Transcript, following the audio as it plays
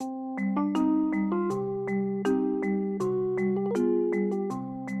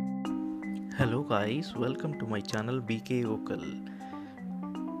guys, welcome to my channel BK Vocal.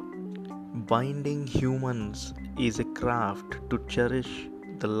 Binding humans is a craft to cherish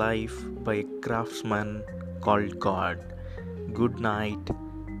the life by a craftsman called God. Good night,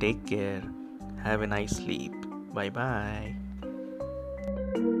 take care, have a nice sleep. Bye bye.